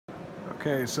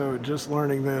Okay, so just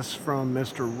learning this from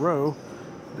Mr. Rowe.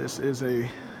 This is a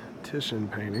Titian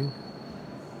painting.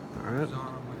 All right,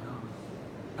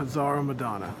 Pizarro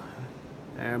Madonna.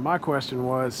 And my question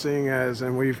was, seeing as,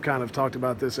 and we've kind of talked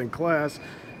about this in class,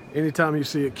 anytime you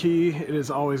see a key, it is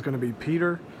always going to be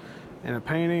Peter in a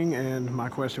painting. And my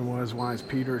question was, why is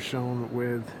Peter shown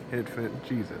with infant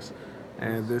Jesus?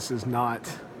 And this is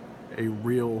not a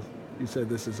real, you said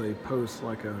this is a post,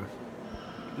 like a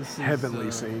This heavenly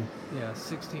is, scene. Yeah,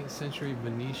 16th century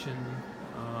Venetian,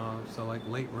 so like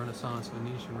late Renaissance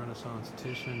Venetian, Renaissance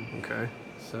Titian. Okay.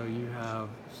 So you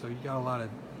got a lot of,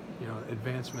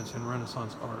 advancements in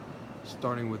Renaissance art,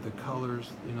 starting with the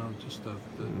colors, just the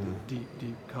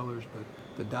deep colors, but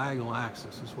the diagonal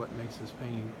axis is what makes this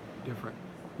painting different.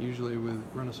 Usually with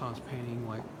Renaissance painting,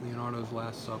 like Leonardo's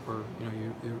Last Supper,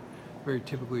 you very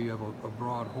typically you have a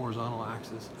broad horizontal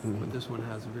axis, but this one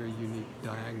has a very unique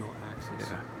diagonal axis.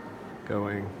 Yeah,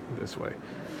 going this way.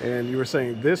 And you were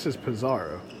saying this is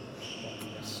Pizarro.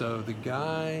 So the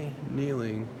guy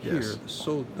kneeling here, Yes.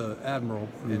 the admiral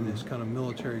in his kind of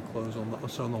military clothes.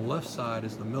 So on the left side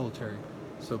is the military.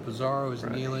 So Pizarro is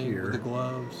Right kneeling here. with the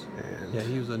gloves. And Yeah,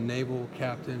 he was a naval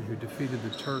captain who defeated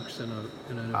the Turks in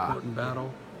an important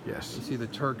battle. yes. You see the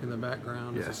Turk in the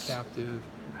background as Yes. a captive.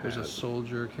 There's a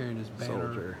soldier carrying his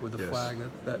banner with the flag.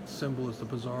 That symbol is the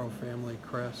Pizarro family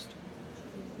crest.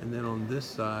 And then on this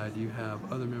side, you have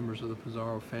other members of the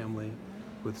Pizarro family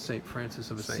with St. Francis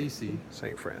of Assisi.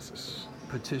 St. Francis.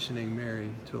 Petitioning Mary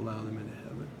to allow them into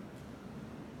heaven.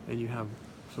 And you have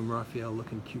some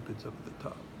Raphael-looking cupids up at the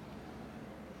top.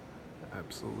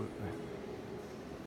 Absolutely.